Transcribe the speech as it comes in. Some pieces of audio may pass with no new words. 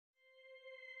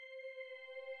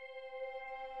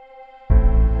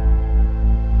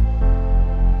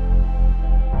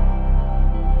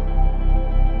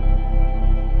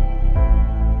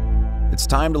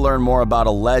time to learn more about a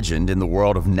legend in the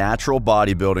world of natural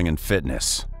bodybuilding and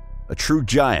fitness. A true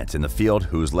giant in the field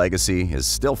whose legacy is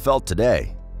still felt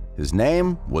today. His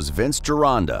name was Vince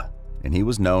Gironda, and he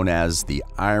was known as the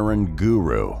Iron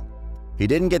Guru. He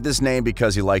didn't get this name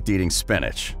because he liked eating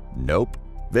spinach. Nope.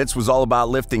 Vince was all about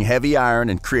lifting heavy iron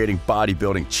and creating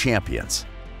bodybuilding champions,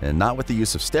 and not with the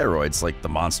use of steroids like the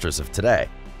monsters of today.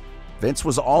 Vince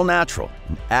was all natural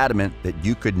and adamant that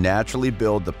you could naturally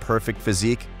build the perfect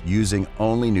physique using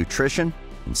only nutrition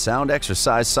and sound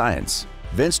exercise science.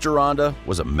 Vince Gironda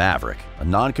was a maverick, a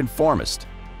nonconformist,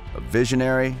 a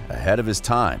visionary ahead of his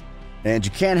time. And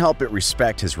you can't help but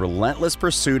respect his relentless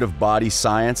pursuit of body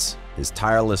science, his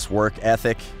tireless work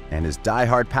ethic, and his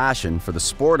die-hard passion for the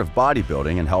sport of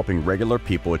bodybuilding and helping regular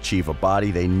people achieve a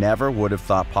body they never would have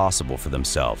thought possible for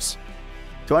themselves.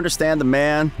 To understand the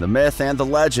man, the myth, and the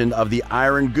legend of the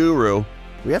Iron Guru,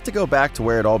 we have to go back to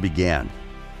where it all began.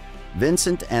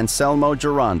 Vincent Anselmo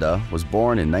Gironda was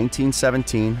born in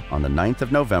 1917 on the 9th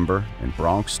of November in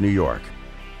Bronx, New York.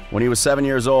 When he was 7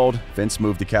 years old, Vince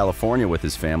moved to California with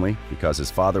his family because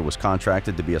his father was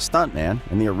contracted to be a stuntman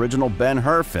in the original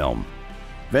Ben-Hur film.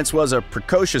 Vince was a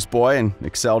precocious boy and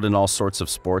excelled in all sorts of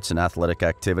sports and athletic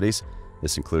activities.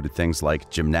 This included things like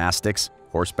gymnastics,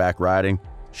 horseback riding,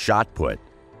 shot put,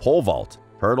 pole vault,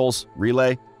 hurdles,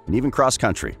 relay, and even cross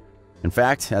country. In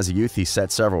fact, as a youth, he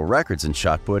set several records in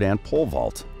shot put and pole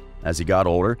vault. As he got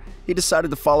older, he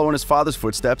decided to follow in his father's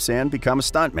footsteps and become a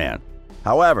stuntman.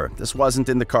 However, this wasn't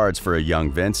in the cards for a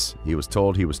young Vince. He was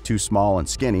told he was too small and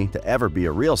skinny to ever be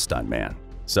a real stuntman.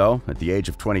 So, at the age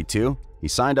of 22, he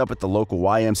signed up at the local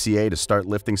YMCA to start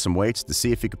lifting some weights to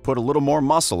see if he could put a little more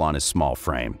muscle on his small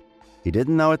frame. He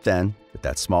didn't know it then, but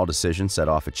that small decision set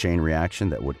off a chain reaction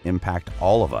that would impact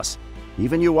all of us,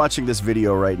 even you watching this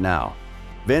video right now.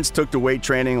 Vince took to weight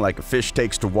training like a fish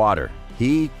takes to water.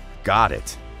 He got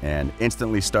it and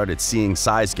instantly started seeing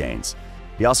size gains.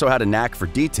 He also had a knack for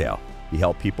detail. He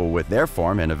helped people with their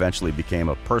form and eventually became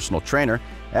a personal trainer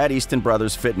at Easton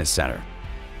Brothers Fitness Center.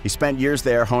 He spent years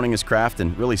there honing his craft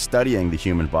and really studying the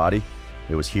human body.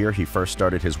 It was here he first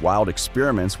started his wild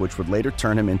experiments, which would later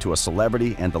turn him into a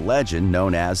celebrity and a legend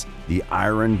known as the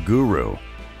Iron Guru.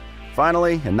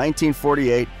 Finally, in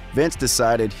 1948, Vince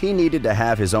decided he needed to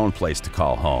have his own place to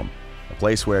call home, a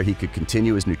place where he could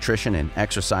continue his nutrition and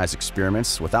exercise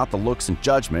experiments without the looks and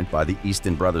judgment by the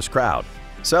Easton Brothers crowd.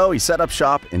 So he set up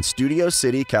shop in Studio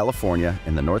City, California,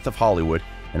 in the north of Hollywood,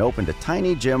 and opened a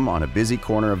tiny gym on a busy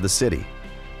corner of the city.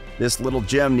 This little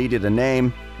gym needed a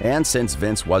name, and since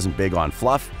Vince wasn't big on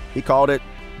fluff, he called it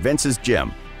Vince's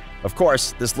Gym. Of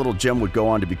course, this little gym would go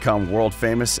on to become world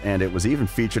famous, and it was even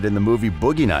featured in the movie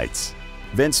Boogie Nights.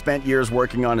 Vince spent years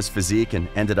working on his physique and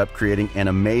ended up creating an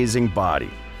amazing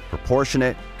body.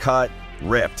 Proportionate, cut,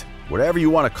 ripped, whatever you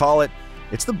want to call it,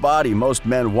 it's the body most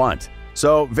men want.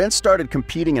 So Vince started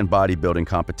competing in bodybuilding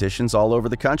competitions all over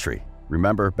the country.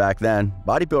 Remember, back then,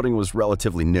 bodybuilding was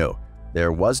relatively new.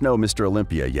 There was no Mr.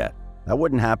 Olympia yet. That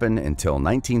wouldn't happen until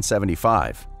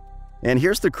 1975. And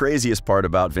here's the craziest part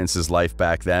about Vince's life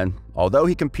back then. Although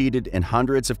he competed in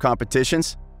hundreds of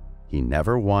competitions, he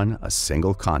never won a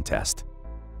single contest.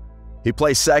 He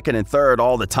placed second and third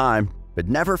all the time, but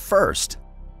never first.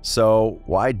 So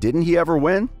why didn't he ever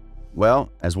win? Well,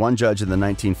 as one judge in the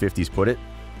 1950s put it,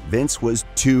 Vince was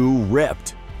too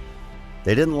ripped.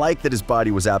 They didn't like that his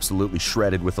body was absolutely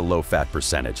shredded with a low-fat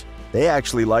percentage. They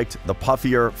actually liked the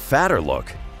puffier, fatter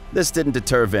look. This didn't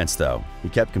deter Vince, though. He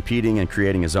kept competing and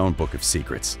creating his own book of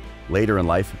secrets. Later in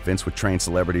life, Vince would train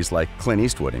celebrities like Clint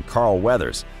Eastwood and Carl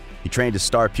Weathers. He trained his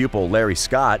star pupil Larry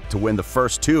Scott to win the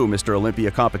first two Mr.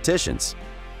 Olympia competitions.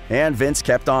 And Vince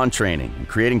kept on training and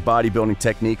creating bodybuilding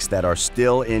techniques that are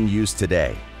still in use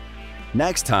today.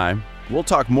 Next time, we'll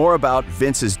talk more about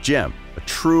Vince's Gym, a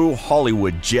true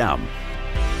Hollywood gem.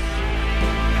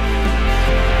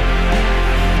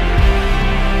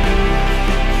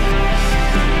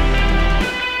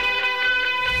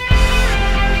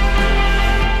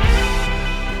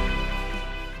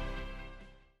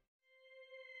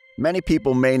 Many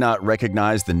people may not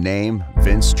recognize the name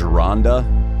Vince Gironda,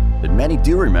 but many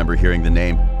do remember hearing the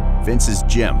name Vince's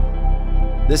Gym.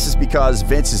 This is because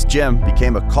Vince's Gym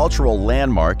became a cultural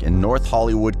landmark in North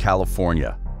Hollywood,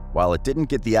 California. While it didn't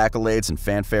get the accolades and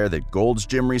fanfare that Gold's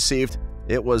Gym received,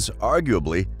 it was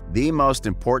arguably the most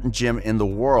important gym in the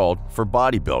world for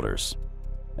bodybuilders.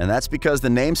 And that's because the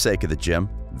namesake of the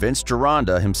gym, Vince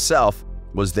Gironda himself,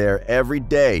 was there every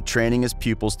day training his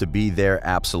pupils to be their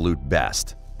absolute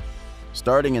best.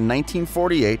 Starting in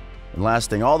 1948 and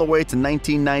lasting all the way to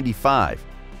 1995,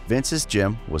 Vince's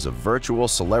Gym was a virtual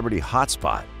celebrity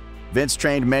hotspot. Vince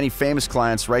trained many famous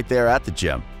clients right there at the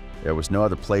gym. there was no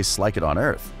other place like it on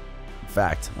Earth. In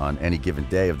fact, on any given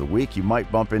day of the week, you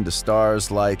might bump into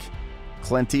stars like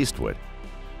Clint Eastwood,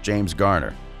 James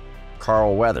Garner,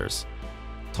 Carl Weathers,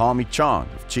 Tommy Chong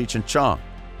of Cheech and Chong,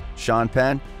 Sean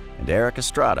Penn, and Eric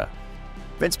Estrada.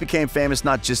 Vince became famous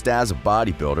not just as a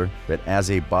bodybuilder, but as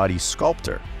a body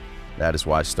sculptor. That is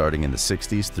why starting in the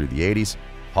 60s through the 80s,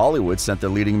 Hollywood sent their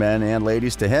leading men and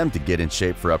ladies to him to get in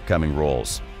shape for upcoming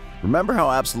roles. Remember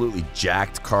how absolutely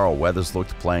jacked Carl Weathers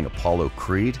looked playing Apollo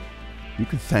Creed? You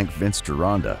can thank Vince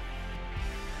Gironda.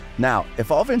 Now,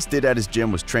 if all Vince did at his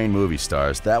gym was train movie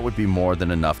stars, that would be more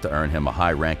than enough to earn him a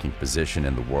high-ranking position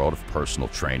in the world of personal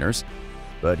trainers.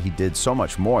 But he did so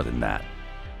much more than that.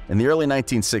 In the early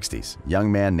 1960s, a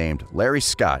young man named Larry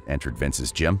Scott entered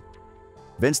Vince's gym.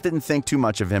 Vince didn't think too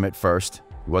much of him at first.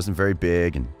 He wasn't very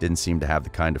big and didn't seem to have the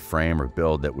kind of frame or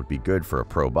build that would be good for a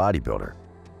pro bodybuilder.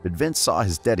 But Vince saw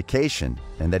his dedication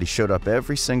and that he showed up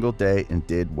every single day and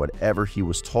did whatever he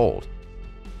was told.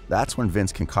 That's when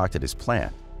Vince concocted his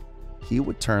plan. He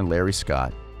would turn Larry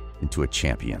Scott into a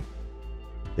champion.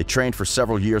 They trained for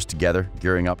several years together,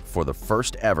 gearing up for the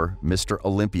first ever Mr.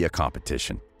 Olympia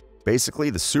competition, basically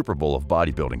the Super Bowl of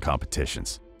bodybuilding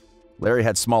competitions. Larry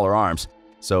had smaller arms,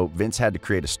 so Vince had to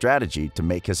create a strategy to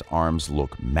make his arms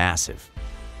look massive.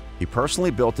 He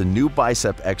personally built a new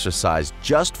bicep exercise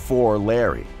just for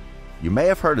Larry. You may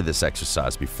have heard of this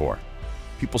exercise before.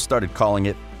 People started calling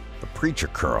it the preacher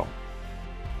curl.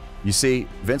 You see,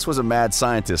 Vince was a mad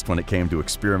scientist when it came to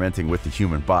experimenting with the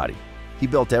human body. He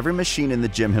built every machine in the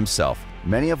gym himself,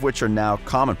 many of which are now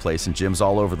commonplace in gyms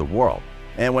all over the world.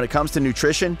 And when it comes to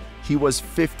nutrition, he was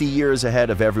 50 years ahead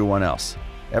of everyone else.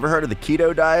 Ever heard of the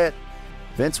keto diet?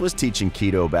 Vince was teaching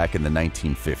keto back in the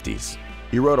 1950s.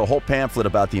 He wrote a whole pamphlet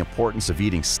about the importance of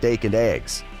eating steak and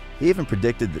eggs. He even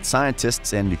predicted that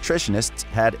scientists and nutritionists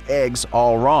had eggs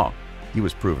all wrong. He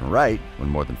was proven right when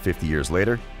more than 50 years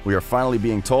later, we are finally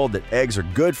being told that eggs are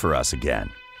good for us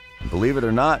again. And believe it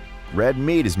or not, red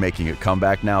meat is making a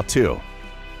comeback now too.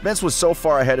 Vince was so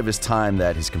far ahead of his time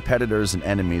that his competitors and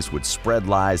enemies would spread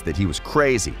lies that he was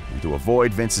crazy and to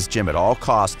avoid Vince's gym at all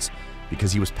costs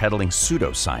because he was peddling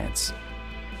pseudoscience.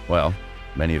 Well,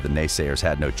 many of the naysayers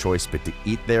had no choice but to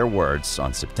eat their words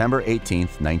on September 18,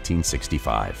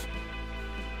 1965.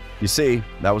 You see,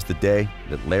 that was the day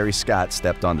that Larry Scott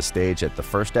stepped on the stage at the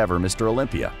first ever Mr.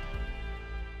 Olympia.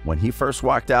 When he first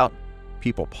walked out,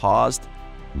 people paused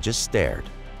and just stared.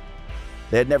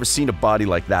 They had never seen a body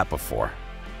like that before.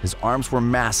 His arms were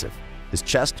massive. His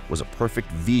chest was a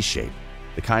perfect V shape,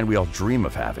 the kind we all dream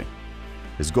of having.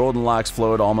 His golden locks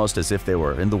flowed almost as if they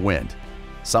were in the wind.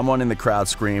 Someone in the crowd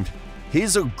screamed,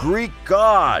 "He's a Greek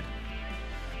god!"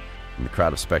 And the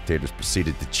crowd of spectators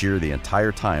proceeded to cheer the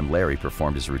entire time Larry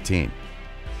performed his routine.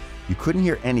 You couldn't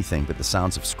hear anything but the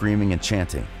sounds of screaming and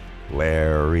chanting,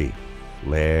 "Larry,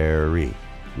 Larry,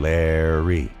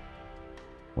 Larry."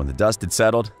 When the dust had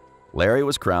settled, Larry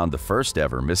was crowned the first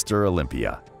ever Mr.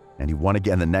 Olympia, and he won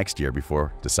again the next year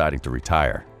before deciding to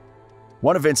retire.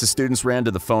 One of Vince's students ran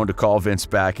to the phone to call Vince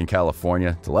back in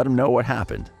California to let him know what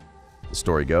happened. The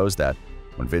story goes that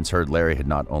when Vince heard Larry had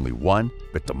not only won,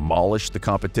 but demolished the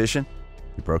competition,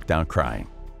 he broke down crying.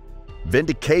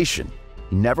 Vindication!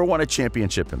 He never won a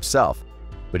championship himself,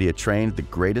 but he had trained the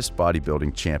greatest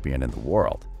bodybuilding champion in the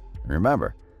world. And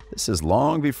remember, this is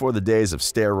long before the days of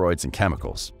steroids and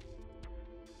chemicals.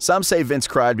 Some say Vince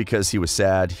cried because he was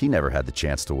sad he never had the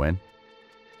chance to win.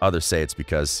 Others say it's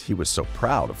because he was so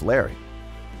proud of Larry.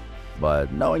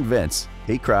 But knowing Vince,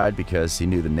 he cried because he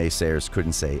knew the naysayers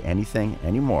couldn't say anything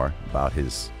anymore about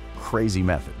his crazy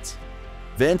methods.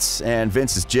 Vince and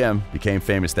Vince's gym became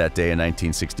famous that day in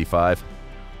 1965.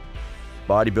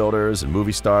 Bodybuilders and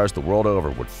movie stars the world over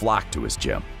would flock to his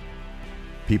gym.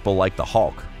 People like the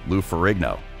Hulk, Lou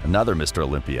Ferrigno, another Mr.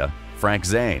 Olympia, Frank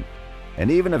Zane, and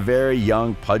even a very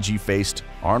young, pudgy-faced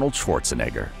Arnold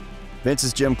Schwarzenegger.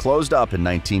 Vince's gym closed up in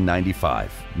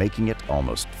 1995, making it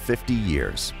almost 50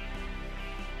 years.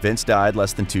 Vince died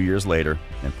less than 2 years later,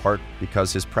 in part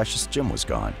because his precious gym was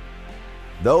gone.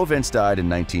 Though Vince died in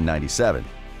 1997,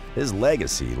 his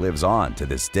legacy lives on to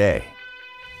this day.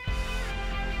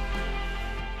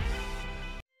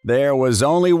 There was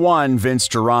only one Vince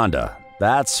Gironda,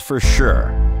 that's for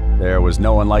sure. There was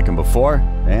no one like him before,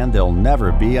 and there'll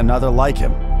never be another like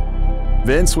him.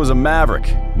 Vince was a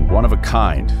maverick, one of a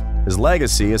kind. His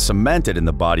legacy is cemented in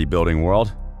the bodybuilding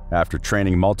world. After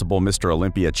training multiple Mr.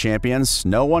 Olympia champions,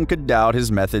 no one could doubt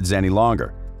his methods any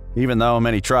longer, even though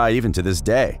many try even to this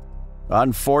day.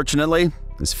 Unfortunately,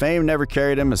 his fame never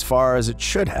carried him as far as it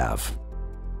should have.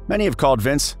 Many have called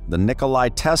Vince the Nikolai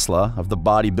Tesla of the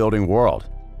bodybuilding world.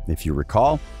 If you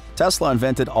recall, Tesla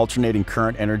invented alternating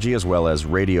current energy as well as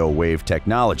radio wave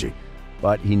technology,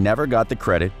 but he never got the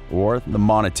credit or the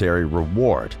monetary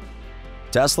reward.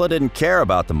 Tesla didn't care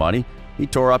about the money. He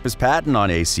tore up his patent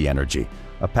on AC energy,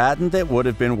 a patent that would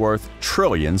have been worth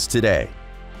trillions today.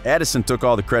 Edison took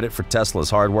all the credit for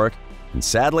Tesla's hard work, and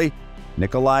sadly,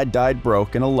 Nikolai died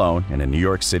broke and alone in a New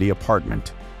York City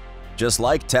apartment. Just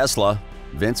like Tesla,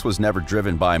 Vince was never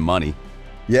driven by money,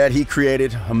 yet he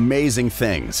created amazing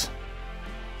things.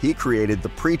 He created the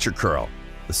preacher curl,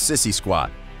 the sissy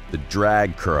squat, the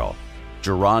drag curl,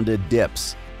 Gironda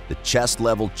dips, the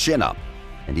chest-level chin-up,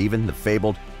 and even the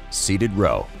fabled seated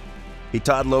row. He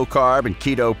taught low-carb and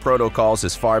keto protocols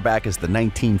as far back as the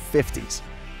 1950s.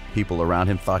 People around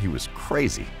him thought he was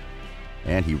crazy,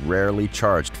 and he rarely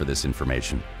charged for this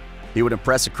information. He would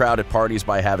impress a crowd at parties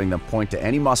by having them point to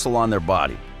any muscle on their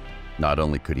body. Not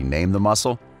only could he name the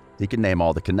muscle, he could name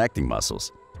all the connecting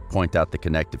muscles, point out the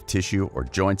connective tissue or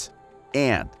joints,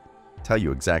 and tell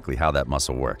you exactly how that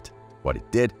muscle worked, what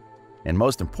it did, and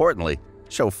most importantly,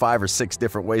 show 5 or 6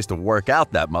 different ways to work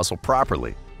out that muscle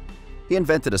properly. He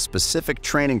invented a specific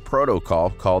training protocol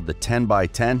called the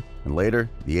 10x10 and later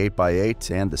the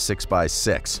 8x8 and the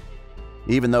 6x6.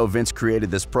 Even though Vince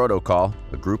created this protocol,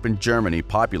 a group in Germany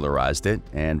popularized it,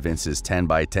 and Vince's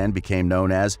 10x10 became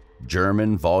known as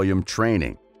German volume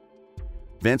training.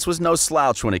 Vince was no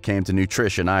slouch when it came to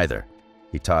nutrition either.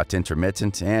 He taught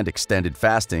intermittent and extended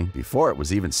fasting before it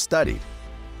was even studied.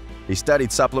 He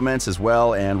studied supplements as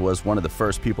well and was one of the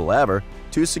first people ever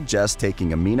to suggest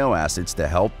taking amino acids to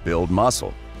help build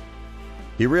muscle.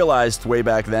 He realized way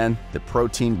back then that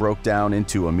protein broke down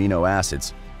into amino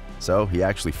acids, so he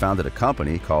actually founded a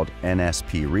company called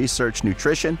NSP Research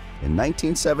Nutrition in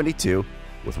 1972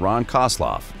 with Ron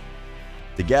Kosloff.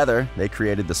 Together, they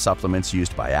created the supplements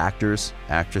used by actors,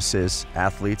 actresses,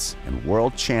 athletes, and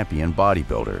world champion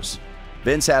bodybuilders.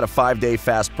 Vince had a 5-day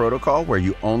fast protocol where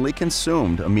you only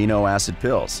consumed amino acid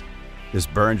pills. This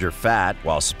burned your fat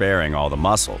while sparing all the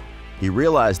muscle. He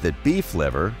realized that beef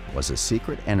liver was a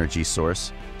secret energy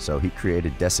source, so he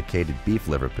created desiccated beef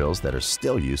liver pills that are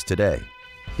still used today.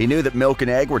 He knew that milk and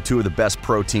egg were 2 of the best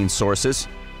protein sources,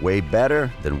 way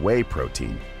better than whey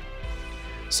protein.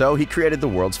 So he created the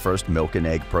world's first milk and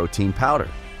egg protein powder,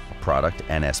 a product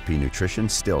NSP Nutrition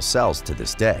still sells to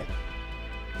this day.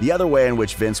 The other way in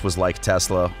which Vince was like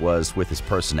Tesla was with his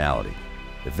personality.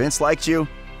 If Vince liked you,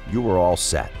 you were all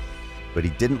set. But he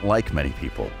didn't like many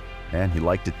people, and he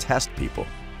liked to test people.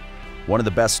 One of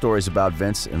the best stories about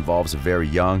Vince involves a very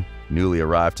young, newly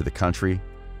arrived to the country,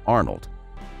 Arnold.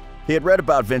 He had read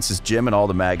about Vince's gym in all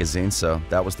the magazines, so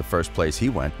that was the first place he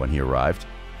went when he arrived.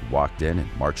 He walked in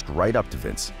and marched right up to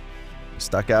Vince. He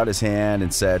stuck out his hand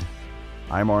and said,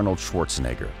 "I'm Arnold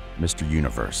Schwarzenegger, Mr.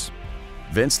 Universe."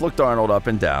 Vince looked Arnold up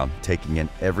and down, taking in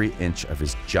every inch of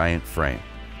his giant frame.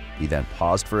 He then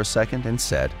paused for a second and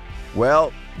said,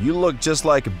 "Well, you look just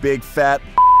like a big fat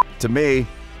to me."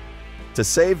 To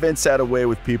say Vince had a way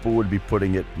with people would be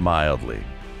putting it mildly.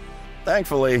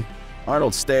 Thankfully,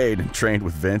 Arnold stayed and trained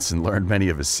with Vince and learned many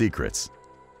of his secrets.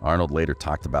 Arnold later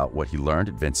talked about what he learned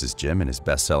at Vince's gym in his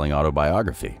best-selling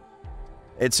autobiography.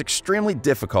 It's extremely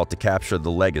difficult to capture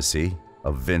the legacy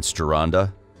of Vince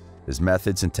Gironda. His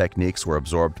methods and techniques were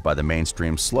absorbed by the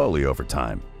mainstream slowly over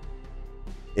time.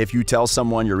 If you tell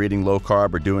someone you're eating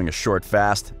low-carb or doing a short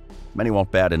fast, many won't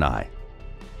bat an eye.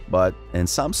 But in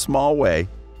some small way,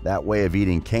 that way of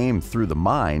eating came through the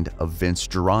mind of Vince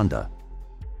Gironda.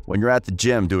 When you're at the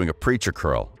gym doing a preacher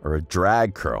curl or a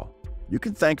drag curl, you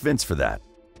can thank Vince for that.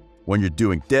 When you're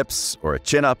doing dips or a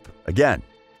chin-up, again,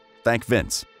 thank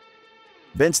Vince.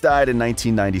 Vince died in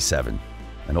 1997,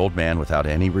 an old man without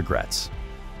any regrets.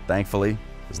 Thankfully,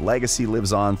 his legacy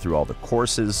lives on through all the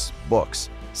courses, books,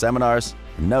 seminars,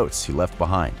 and notes he left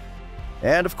behind.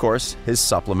 And of course, his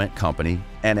supplement company,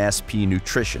 NSP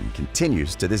Nutrition,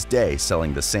 continues to this day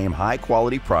selling the same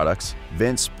high-quality products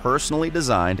Vince personally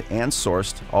designed and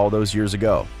sourced all those years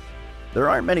ago. There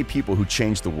aren't many people who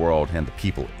change the world and the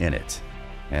people in it,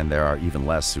 and there are even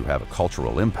less who have a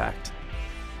cultural impact.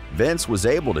 Vince was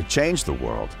able to change the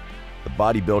world, the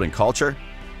bodybuilding culture,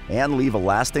 and leave a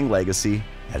lasting legacy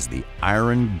as the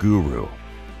Iron Guru,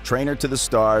 trainer to the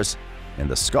stars, and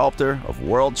the sculptor of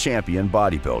world champion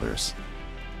bodybuilders.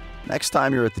 Next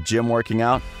time you're at the gym working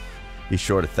out, be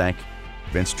sure to thank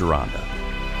Vince Gironda.